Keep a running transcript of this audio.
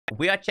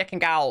we are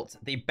checking out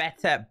the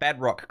Better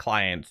Bedrock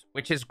client,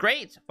 which is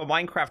great for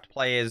Minecraft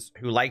players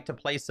who like to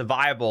play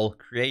survival,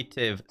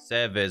 creative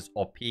servers,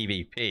 or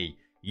PvP.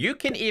 You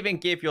can even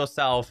give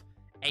yourself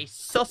a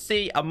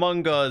sussy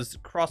Among Us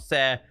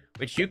crosshair,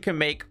 which you can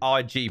make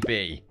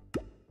RGB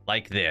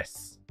like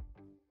this.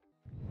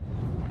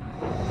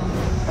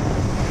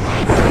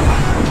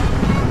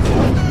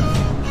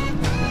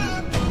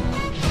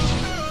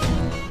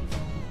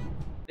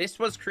 This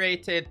was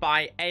created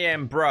by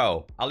AM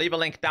Bro. I'll leave a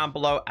link down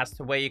below as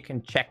to where you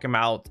can check him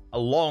out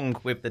along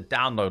with the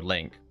download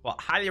link.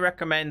 But highly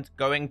recommend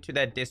going to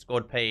their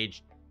Discord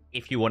page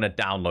if you want to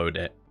download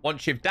it.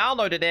 Once you've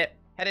downloaded it,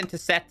 head into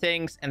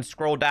settings and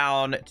scroll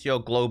down to your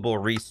global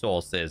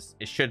resources.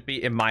 It should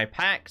be in my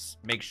packs.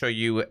 Make sure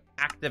you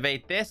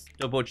activate this,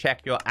 double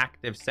check your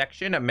active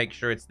section and make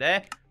sure it's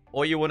there.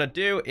 All you want to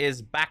do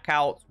is back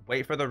out,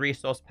 wait for the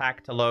resource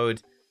pack to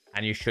load,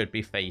 and you should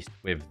be faced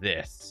with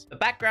this. The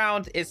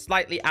background is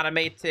slightly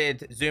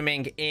animated,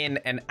 zooming in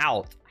and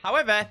out.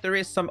 However, there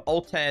is some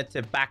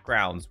alternative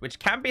backgrounds, which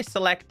can be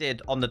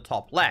selected on the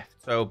top left.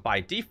 So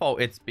by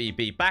default, it's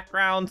BB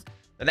background.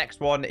 The next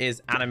one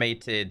is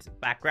animated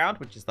background,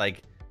 which is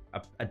like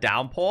a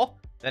downpour.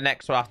 The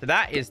next one after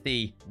that is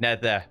the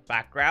nether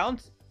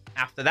background.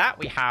 After that,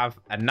 we have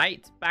a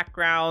night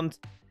background.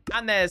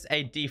 And there's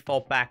a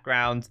default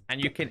background.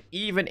 And you can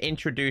even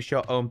introduce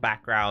your own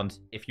background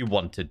if you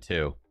wanted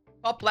to.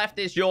 Top left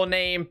is your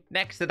name.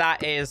 Next to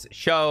that is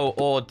show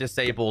or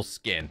disable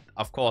skin.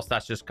 Of course,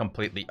 that's just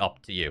completely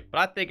up to you. But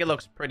I think it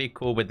looks pretty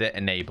cool with it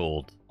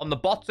enabled. On the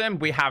bottom,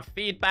 we have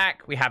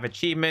feedback, we have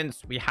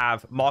achievements, we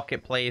have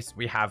marketplace,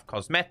 we have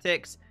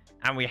cosmetics,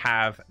 and we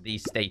have the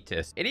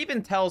status. It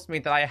even tells me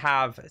that I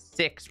have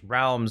 6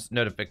 realms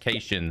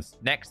notifications.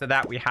 Next to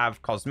that, we have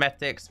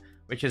cosmetics,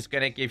 which is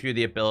going to give you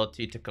the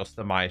ability to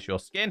customize your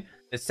skin.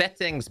 The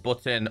settings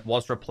button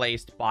was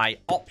replaced by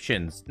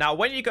options. Now,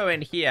 when you go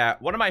in here,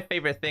 one of my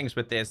favorite things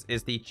with this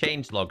is the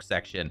changelog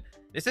section.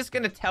 This is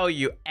going to tell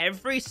you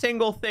every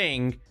single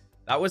thing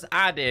that was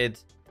added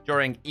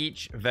during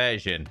each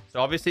version. So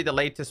obviously the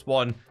latest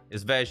one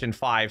is version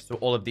 5. So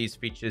all of these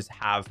features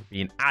have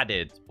been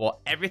added. But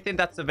everything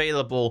that's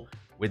available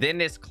within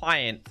this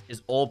client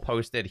is all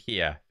posted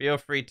here. Feel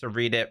free to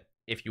read it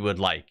if you would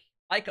like.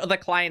 Like other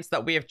clients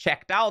that we have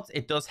checked out,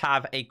 it does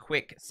have a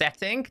quick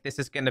setting. This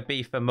is going to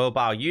be for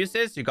mobile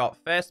users. You got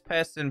first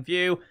person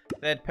view,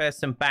 third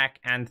person back,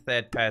 and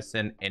third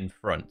person in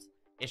front.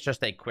 It's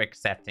just a quick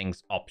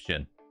settings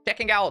option.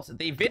 Checking out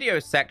the video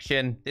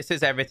section, this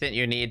is everything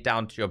you need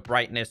down to your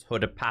brightness,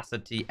 HUD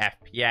opacity,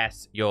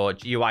 FPS, your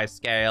GUI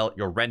scale,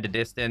 your render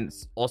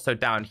distance. Also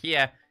down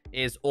here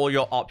is all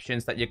your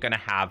options that you're going to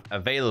have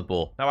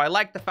available. Now, I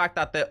like the fact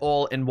that they're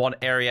all in one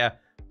area,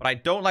 but I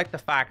don't like the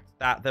fact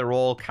that they're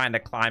all kind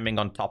of climbing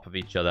on top of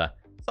each other.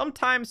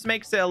 Sometimes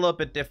makes it a little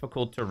bit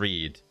difficult to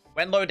read.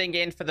 When loading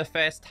in for the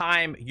first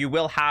time, you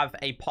will have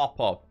a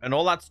pop-up. And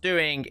all that's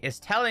doing is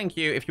telling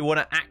you if you want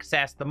to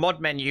access the mod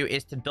menu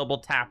is to double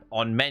tap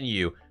on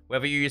menu.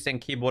 Whether you're using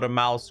keyboard and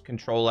mouse,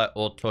 controller,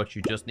 or touch,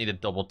 you just need a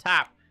double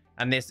tap.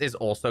 And this is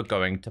also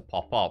going to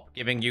pop up,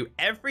 giving you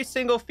every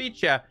single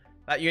feature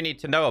that you need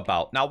to know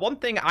about. Now, one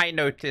thing I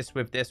noticed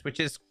with this,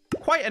 which is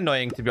quite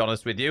annoying to be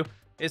honest with you,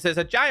 is there's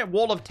a giant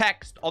wall of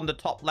text on the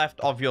top left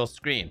of your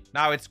screen.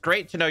 Now, it's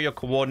great to know your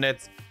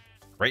coordinates,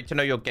 great to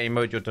know your game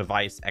mode, your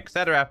device,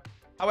 etc.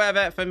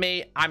 However, for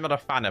me, I'm not a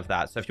fan of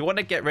that. So if you want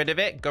to get rid of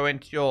it, go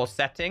into your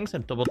settings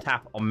and double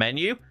tap on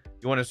menu.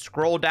 You want to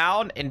scroll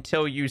down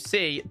until you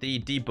see the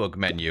debug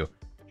menu.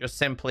 Just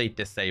simply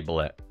disable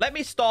it. Let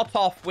me start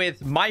off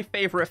with my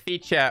favorite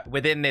feature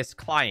within this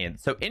client.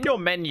 So in your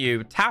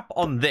menu, tap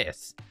on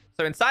this.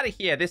 So inside of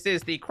here, this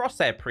is the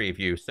crosshair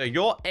preview. So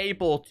you're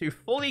able to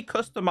fully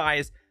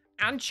customize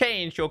and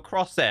change your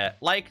crosshair,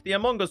 like the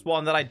Among Us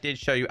one that I did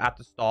show you at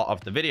the start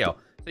of the video.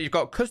 So you've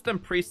got custom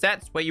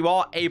presets where you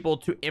are able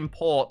to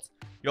import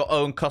your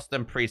own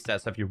custom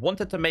presets. So if you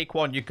wanted to make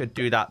one, you could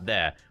do that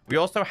there. We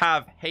also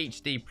have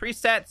HD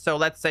presets. So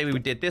let's say we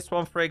did this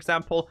one, for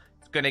example.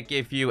 It's going to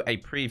give you a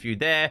preview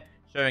there,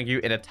 showing you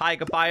in a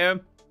taiga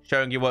biome,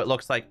 showing you what it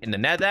looks like in the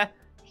nether,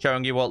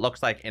 showing you what it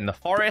looks like in the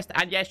forest.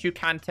 And yes, you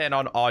can turn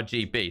on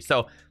RGB.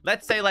 So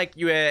let's say like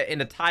you were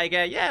in a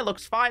taiga. Yeah, it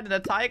looks fine in a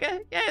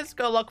taiga. Yeah, it's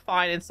going to look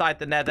fine inside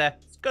the nether.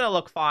 It's going to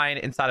look fine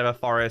inside of a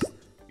forest.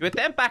 You would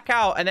then back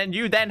out and then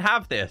you then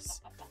have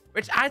this,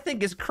 which I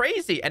think is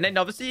crazy. And then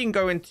obviously you can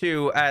go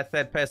into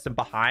third person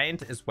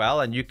behind as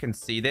well. And you can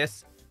see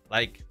this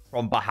like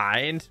from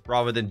behind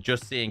rather than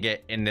just seeing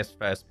it in this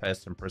first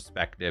person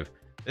perspective.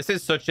 This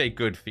is such a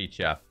good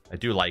feature. I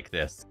do like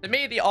this. To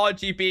me, the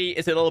RGB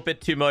is a little bit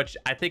too much.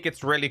 I think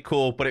it's really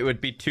cool, but it would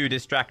be too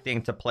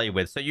distracting to play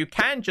with. So you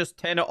can just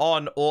turn it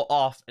on or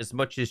off as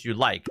much as you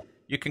like.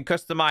 You can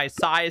customize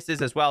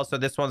sizes as well. So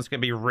this one's going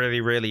to be really,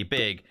 really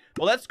big.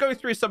 Well, let's go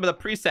through some of the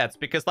presets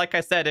because like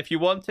I said, if you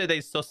wanted a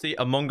sussy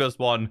Among Us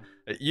one,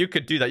 you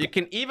could do that. You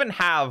can even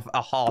have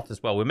a heart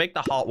as well. We'll make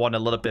the heart one a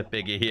little bit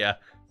bigger here.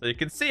 So you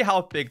can see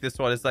how big this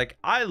one is. Like,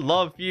 I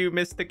love you,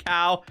 Mr.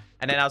 Cow.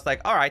 And then I was like,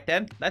 all right,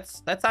 then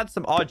let's add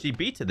some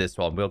RGB to this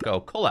one. We'll go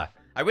color.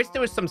 I wish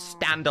there was some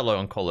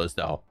standalone colors,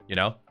 though. You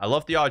know, I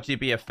love the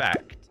RGB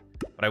effect,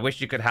 but I wish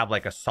you could have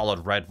like a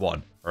solid red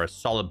one or a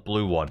solid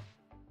blue one.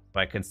 But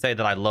I can say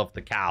that I love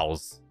the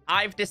cows.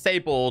 I've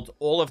disabled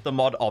all of the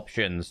mod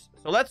options,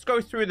 so let's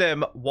go through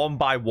them one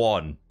by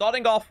one.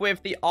 Starting off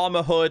with the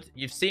armor hood,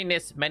 you've seen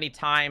this many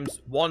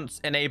times. Once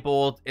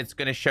enabled, it's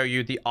going to show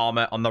you the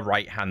armor on the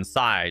right-hand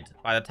side.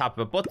 By the tap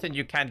of a button,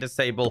 you can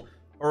disable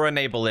or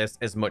enable this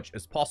as much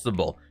as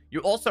possible.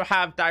 You also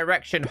have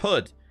direction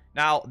hood.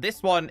 Now,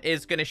 this one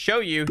is going to show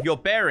you your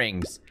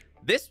bearings.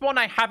 This one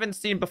I haven't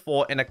seen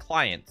before in a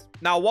client.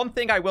 Now, one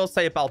thing I will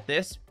say about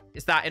this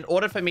is that in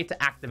order for me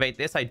to activate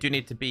this, I do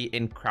need to be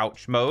in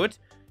crouch mode.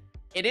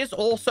 It is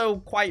also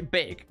quite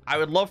big. I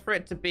would love for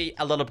it to be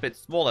a little bit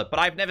smaller, but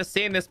I've never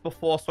seen this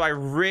before, so I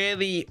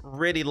really,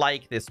 really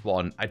like this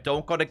one. I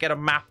don't got to get a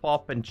map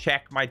up and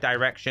check my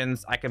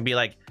directions. I can be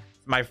like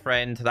my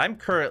friend that I'm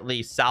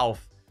currently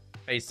south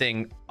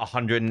facing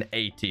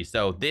 180,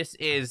 so this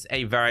is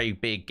a very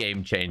big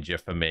game changer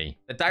for me.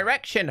 The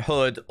direction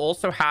hood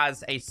also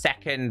has a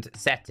second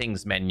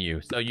settings menu,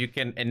 so you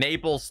can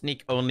enable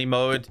sneak only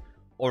mode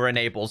or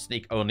enable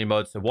sneak only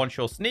mode. So once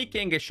you're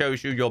sneaking, it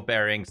shows you your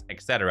bearings,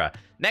 etc.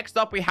 Next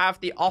up, we have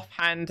the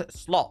offhand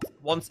slot.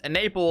 Once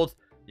enabled,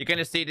 you're going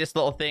to see this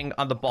little thing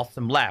on the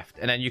bottom left,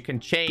 and then you can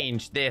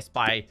change this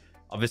by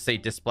obviously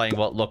displaying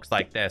what looks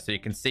like there. So you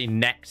can see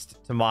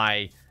next to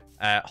my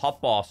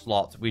hotbar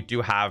slot, we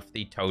do have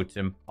the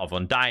totem of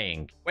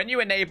undying. When you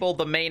enable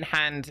the main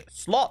hand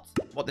slot,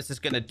 what this is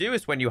going to do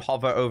is when you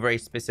hover over a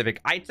specific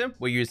item,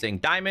 we're using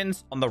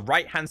diamonds. On the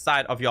right hand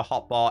side of your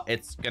hotbar,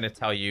 it's going to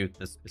tell you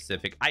the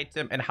specific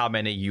item and how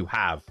many you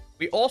have.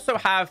 We also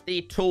have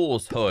the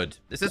tools hood.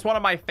 This is one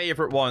of my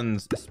favorite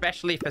ones,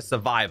 especially for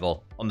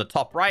survival. On the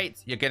top right,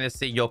 you're going to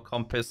see your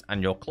compass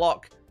and your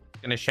clock.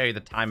 It's going to show you the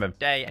time of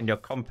day, and your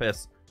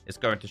compass is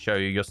going to show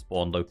you your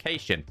spawn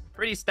location.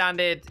 Pretty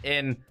standard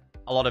in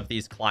a lot of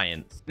these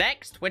clients.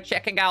 Next, we're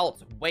checking out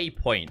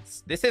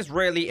waypoints. This is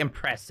really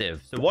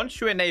impressive. So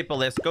once you enable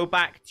this, go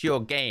back to your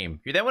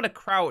game. You then want to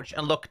crouch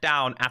and look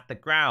down at the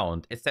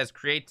ground. It says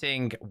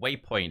creating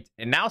waypoint.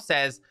 It now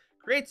says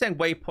creating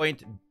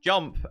waypoint,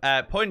 jump,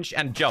 punch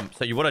and jump.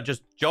 So you want to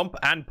just jump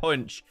and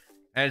punch,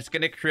 and it's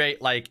going to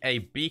create like a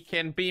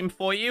beacon beam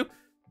for you.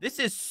 This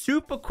is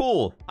super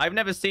cool. I've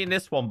never seen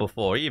this one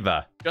before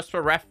either. Just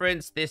for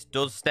reference, this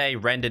does stay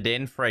rendered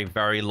in for a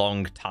very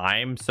long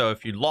time. So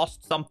if you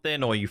lost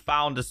something or you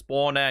found a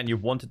spawner and you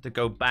wanted to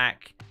go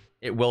back,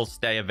 it will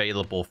stay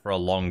available for a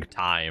long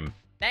time.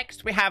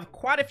 Next, we have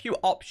quite a few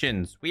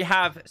options. We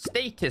have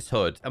status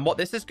hood, and what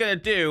this is going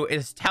to do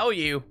is tell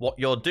you what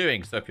you're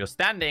doing. So if you're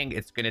standing,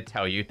 it's going to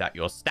tell you that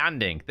you're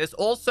standing. There's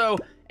also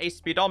a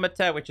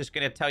speedometer, which is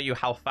going to tell you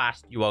how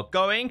fast you are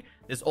going.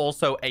 There's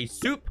also a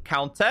soup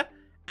counter,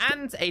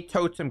 and a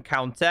totem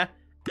counter,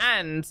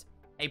 and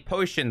a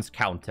potions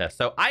counter.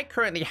 So I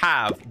currently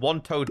have one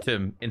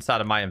totem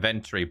inside of my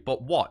inventory,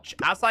 but watch,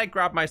 as I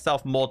grab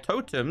myself more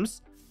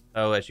totems,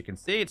 so as you can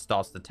see, it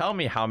starts to tell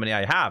me how many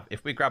I have.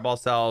 If we grab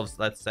ourselves,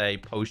 let's say,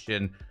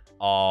 potion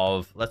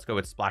of, let's go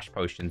with splash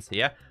potions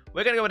here.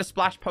 We're going to go with a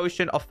splash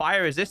potion of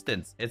fire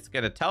resistance. It's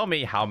going to tell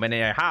me how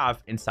many I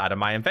have inside of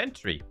my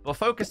inventory. But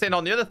focusing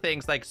on the other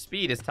things like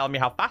speed is telling me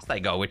how fast I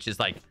go, which is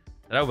like,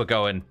 I know we're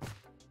going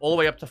all the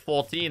way up to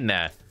 14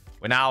 there.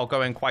 We're now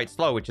going quite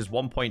slow, which is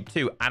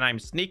 1.2, and I'm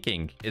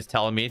sneaking is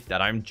telling me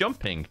that I'm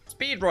jumping.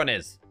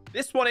 Speedrunners,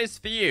 this one is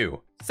for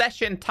you.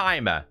 Session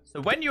timer. So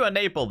when you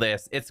enable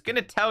this, it's going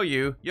to tell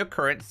you your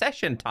current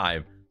session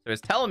time. So it's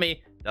telling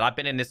me that I've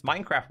been in this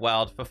Minecraft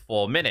world for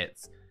 4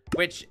 minutes,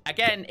 which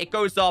again, it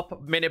goes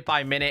up minute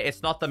by minute.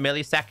 It's not the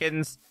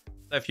milliseconds.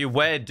 So if you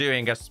were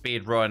doing a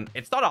speed run,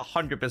 it's not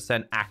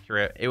 100%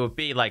 accurate. It would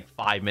be like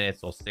 5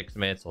 minutes or 6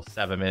 minutes or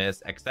 7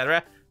 minutes,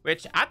 etc.,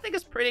 which I think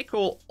is pretty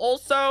cool.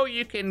 Also,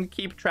 you can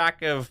keep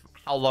track of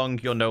how long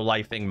you're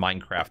no-lifing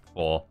Minecraft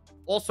for.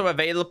 Also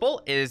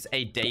available is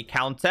a day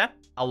counter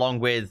along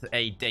with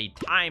a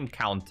daytime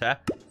counter.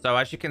 So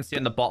as you can see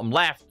on the bottom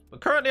left, we're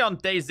currently on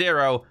day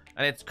 0,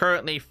 and it's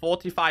currently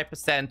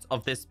 45%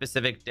 of this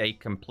specific day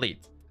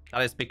complete.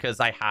 That is because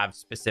I have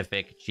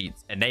specific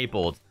cheats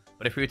enabled.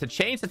 But if we were to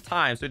change the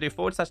time, so we do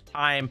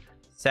 /time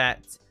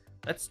set,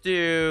 let's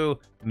do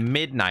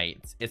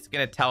midnight. It's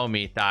going to tell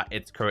me that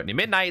it's currently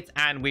midnight,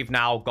 and we've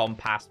now gone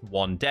past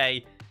 1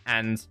 day.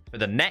 And for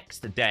the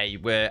next day,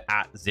 we're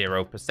at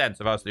 0%. So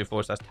if I was to do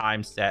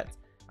 /time set,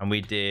 and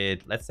we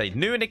did, let's say,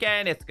 noon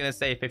again, it's going to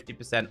say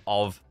 50%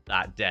 of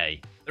that day.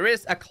 There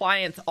is a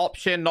client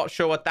option, not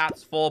sure what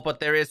that's for, but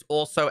there is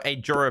also a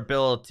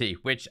durability,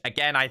 which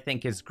again, I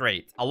think is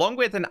great, along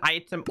with an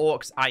item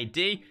orcs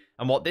ID.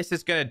 And what this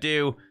is going to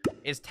do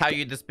is tell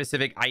you the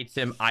specific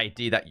item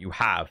ID that you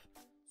have.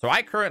 So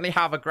I currently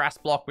have a grass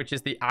block, which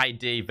is the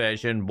ID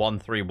version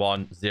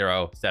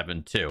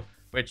 131072,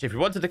 which if you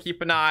wanted to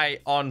keep an eye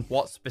on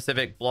what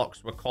specific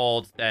blocks were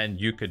called, then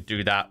you could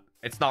do that.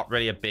 It's not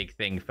really a big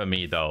thing for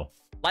me, though.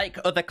 Like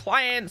other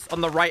clients, on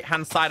the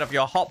right-hand side of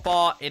your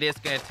hotbar, it is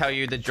going to tell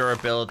you the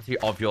durability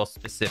of your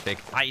specific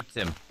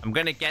item. I'm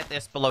going to get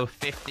this below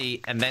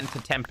 50 and then to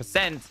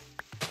 10%.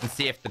 and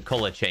see if the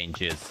color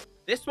changes.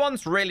 This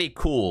one's really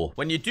cool.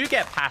 When you do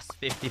get past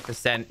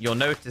 50%, you'll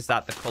notice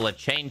that the color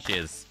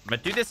changes. I'm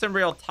gonna do this in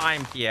real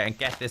time here and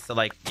get this to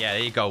like, yeah,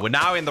 there you go. We're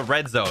now in the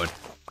red zone.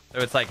 So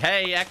it's like,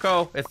 hey,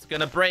 Echo, it's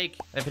gonna break.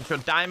 If it's your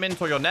diamond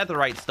or your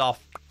netherite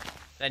stuff,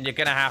 then you're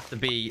gonna have to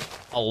be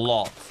a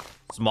lot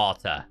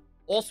smarter.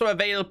 Also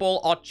available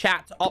are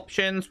chat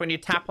options. When you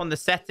tap on the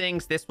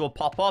settings, this will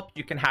pop up.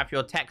 You can have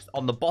your text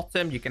on the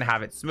bottom. You can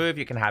have it smooth.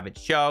 You can have it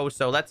show.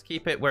 So let's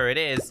keep it where it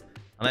is.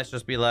 And let's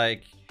just be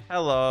like,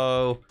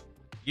 hello,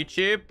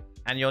 YouTube.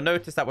 And you'll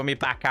notice that when we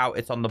back out,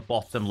 it's on the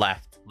bottom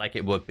left, like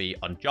it would be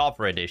on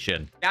Java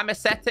Edition. Gamma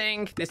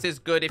setting. This is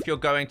good if you're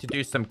going to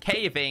do some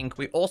caving.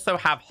 We also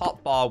have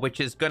hotbar, which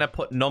is going to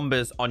put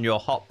numbers on your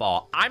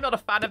hotbar. I'm not a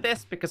fan of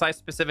this because I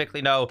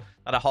specifically know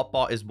that a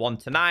hotbar is 1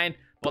 to 9.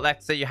 But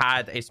let's say you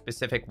had a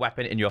specific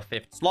weapon in your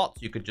 5th slot.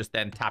 You could just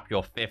then tap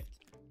your 5th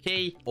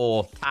key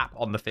or tap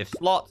on the 5th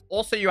slot.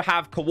 Also, you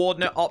have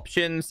coordinate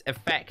options,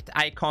 effect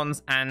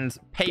icons, and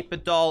paper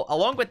doll,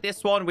 along with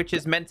this one, which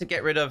is meant to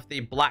get rid of the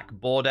black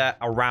border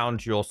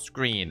around your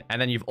screen. And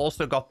then you've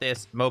also got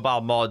this mobile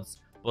mods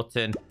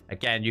button.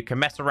 Again, you can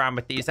mess around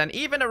with these, and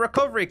even a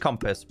recovery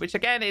compass, which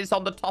again is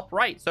on the top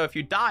right. So if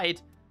you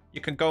died,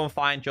 you can go and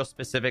find your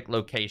specific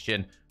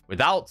location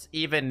without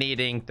even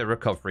needing the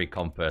recovery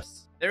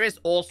compass. There is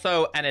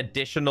also an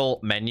additional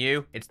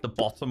menu. It's the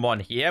bottom one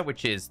here,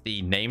 which is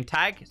the name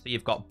tag. So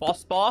you've got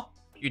boss bar,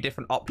 a few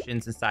different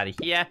options inside of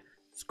here.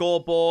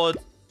 Scoreboard,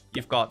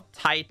 you've got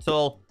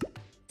title,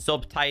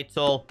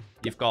 subtitle,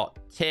 you've got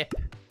tip,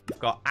 you've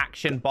got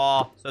action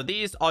bar. So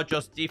these are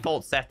just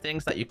default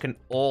settings that you can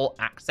all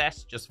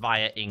access just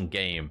via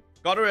in-game.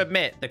 Gotta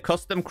admit, the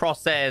custom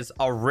crosshairs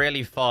are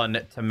really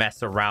fun to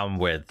mess around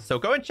with. So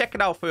go and check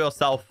it out for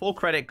yourself. Full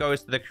credit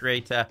goes to the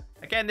creator.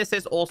 Again, this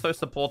is also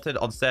supported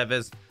on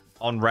servers,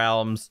 on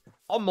realms,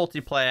 on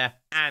multiplayer,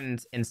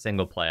 and in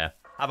single player.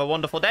 Have a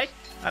wonderful day,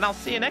 and I'll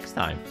see you next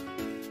time.